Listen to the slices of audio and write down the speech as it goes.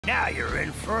Now you're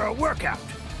in for a workout.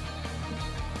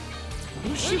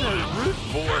 Who should I root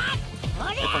for?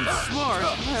 If I'm smart,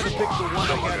 I had to pick the one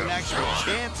I got an actual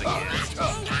chance against.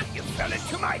 You fell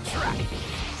into my trap.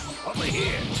 Over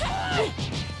here.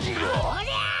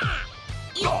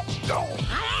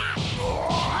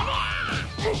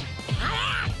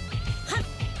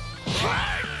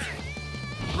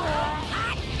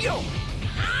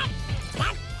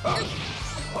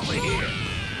 Over here.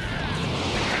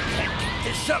 I can't keep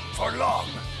this up for long.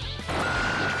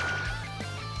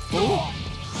 Oh,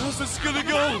 how's this gonna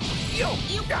go?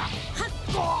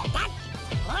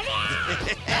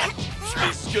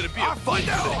 This is gonna be a fight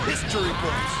for the history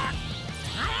books.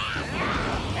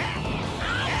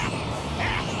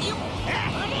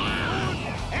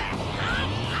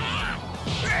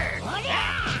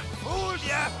 Fooled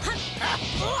ya!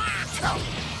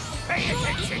 Pay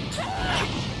attention!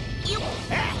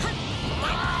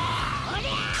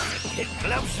 His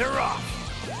gloves are off.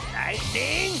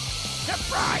 Lightning!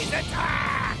 Surprise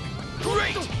attack!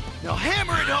 Great! Now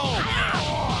hammer it home!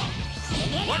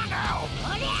 What now?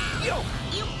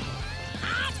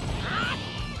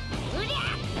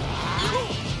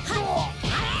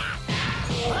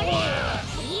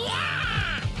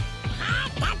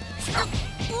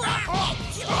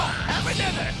 Have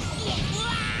another!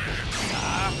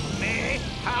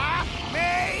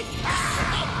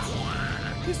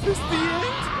 Is this the end?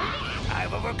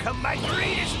 I've overcome my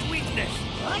greatest weakness.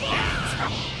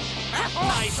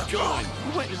 Nice going!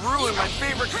 You went and ruined my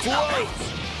favorite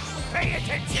clothes! Pay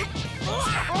attention!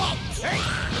 Hey,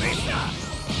 Lisa!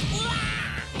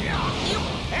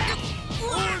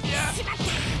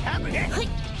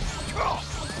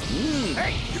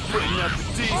 Hey, you're putting up a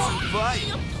decent fight!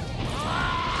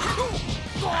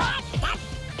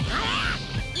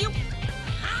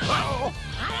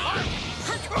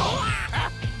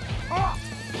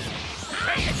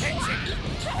 Pay attention!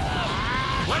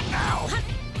 What now?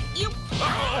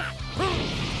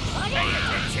 Pay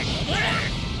attention!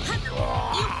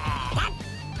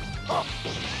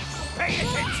 Pay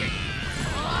attention!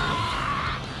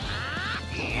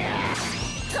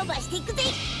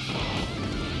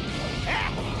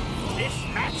 This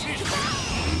match is...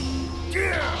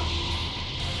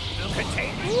 will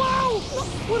contain... Wow!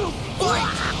 What a fight!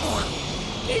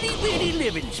 Itty bitty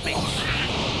living space.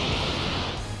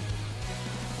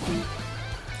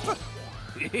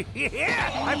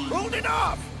 Yeah, I pulled it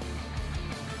off.